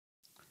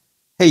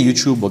Hey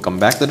YouTube, welcome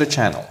back to the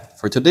channel.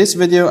 For today's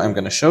video, I'm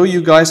going to show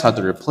you guys how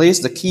to replace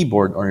the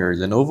keyboard on your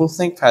Lenovo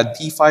Thinkpad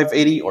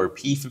T580 or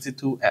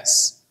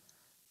P52s.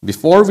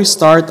 Before we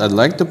start, I'd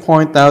like to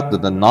point out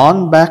that the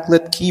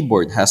non-backlit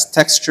keyboard has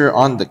texture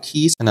on the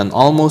keys and an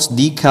almost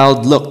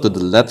decaled look to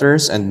the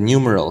letters and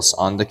numerals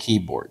on the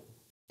keyboard.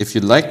 If you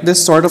like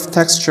this sort of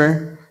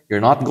texture, you're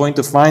not going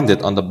to find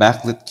it on the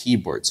backlit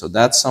keyboard, so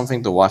that's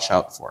something to watch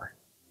out for.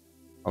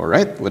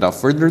 Alright, without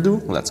further ado,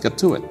 let's get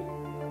to it.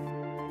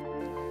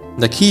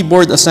 The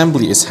keyboard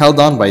assembly is held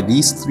on by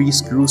these three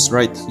screws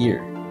right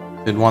here.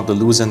 You'd want to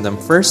loosen them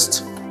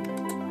first.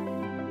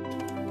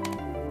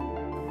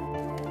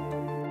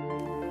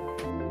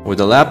 With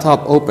the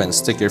laptop open,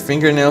 stick your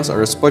fingernails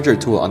or a spudger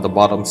tool on the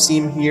bottom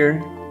seam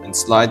here and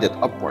slide it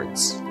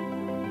upwards.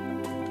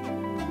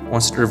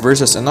 Once it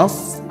reverses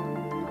enough,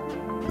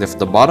 lift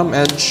the bottom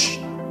edge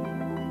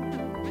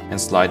and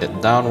slide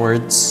it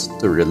downwards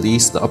to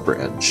release the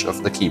upper edge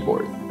of the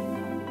keyboard.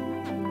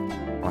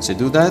 Once you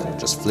do that,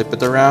 just flip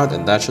it around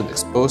and that should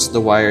expose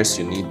the wires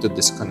you need to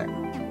disconnect.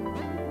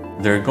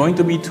 There are going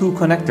to be two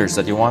connectors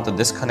that you want to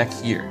disconnect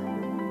here.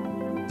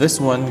 This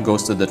one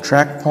goes to the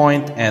track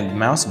point and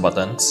mouse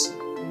buttons,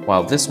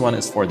 while this one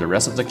is for the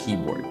rest of the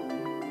keyboard.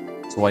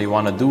 So what you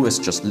want to do is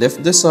just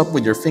lift this up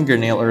with your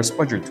fingernail or a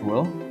spudger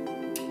tool.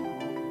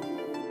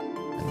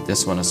 And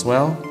this one as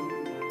well.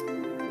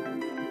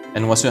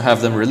 And once you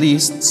have them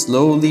released,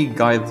 slowly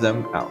guide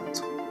them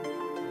out.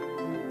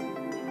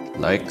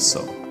 Like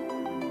so.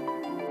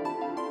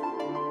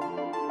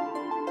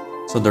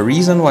 So the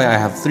reason why I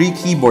have three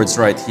keyboards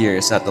right here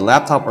is that the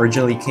laptop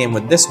originally came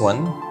with this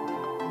one.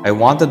 I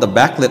wanted the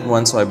backlit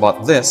one, so I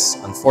bought this.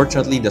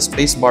 Unfortunately, the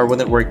spacebar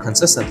wouldn't work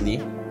consistently,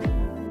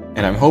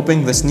 and I'm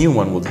hoping this new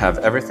one would have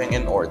everything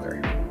in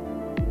order.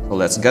 So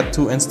let's get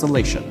to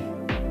installation.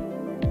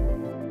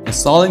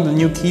 Installing the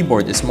new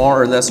keyboard is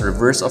more or less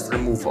reverse of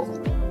removal.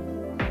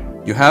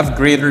 You have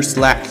greater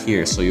slack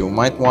here, so you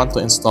might want to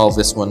install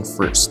this one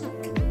first.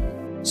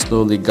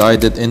 Slowly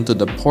guide it into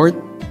the port.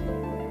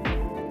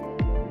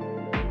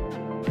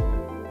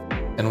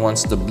 And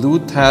once the blue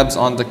tabs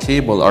on the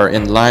cable are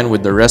in line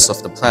with the rest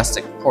of the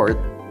plastic port,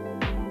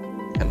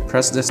 you can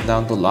press this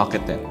down to lock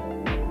it in.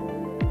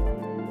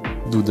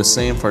 Do the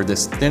same for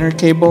this thinner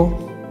cable.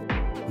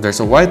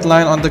 There's a white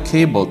line on the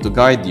cable to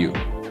guide you.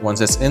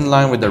 Once it's in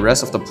line with the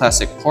rest of the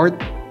plastic port,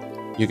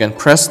 you can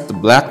press the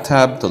black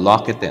tab to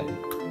lock it in.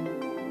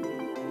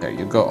 There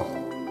you go.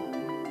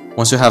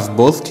 Once you have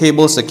both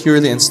cables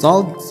securely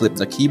installed, flip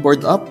the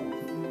keyboard up.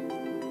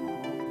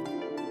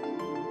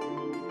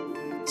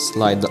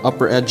 Slide the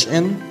upper edge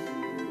in.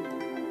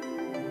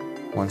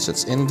 Once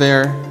it's in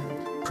there,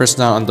 press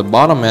down on the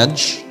bottom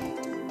edge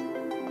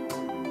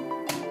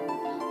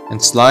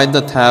and slide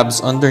the tabs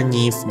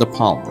underneath the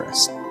palm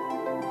rest.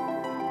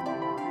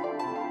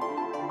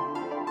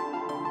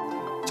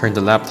 Turn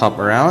the laptop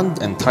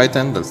around and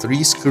tighten the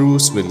three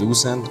screws we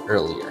loosened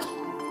earlier.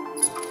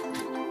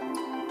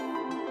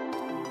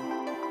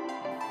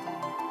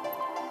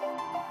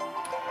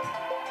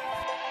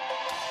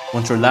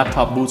 Once your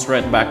laptop boots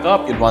right back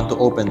up, you'd want to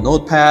open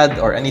Notepad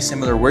or any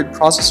similar word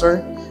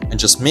processor and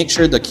just make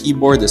sure the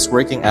keyboard is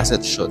working as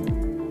it should.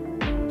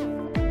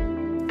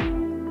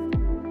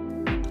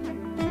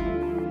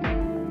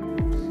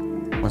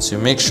 Once you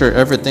make sure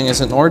everything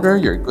is in order,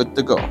 you're good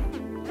to go.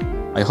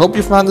 I hope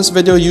you found this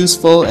video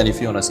useful, and if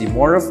you want to see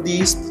more of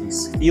these,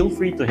 please feel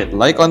free to hit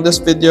like on this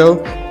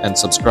video and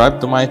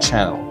subscribe to my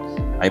channel.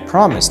 I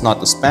promise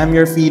not to spam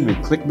your feed with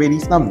clickbaity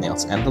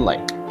thumbnails and the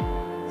like.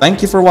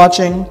 Thank you for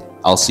watching.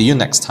 I'll see you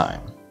next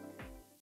time.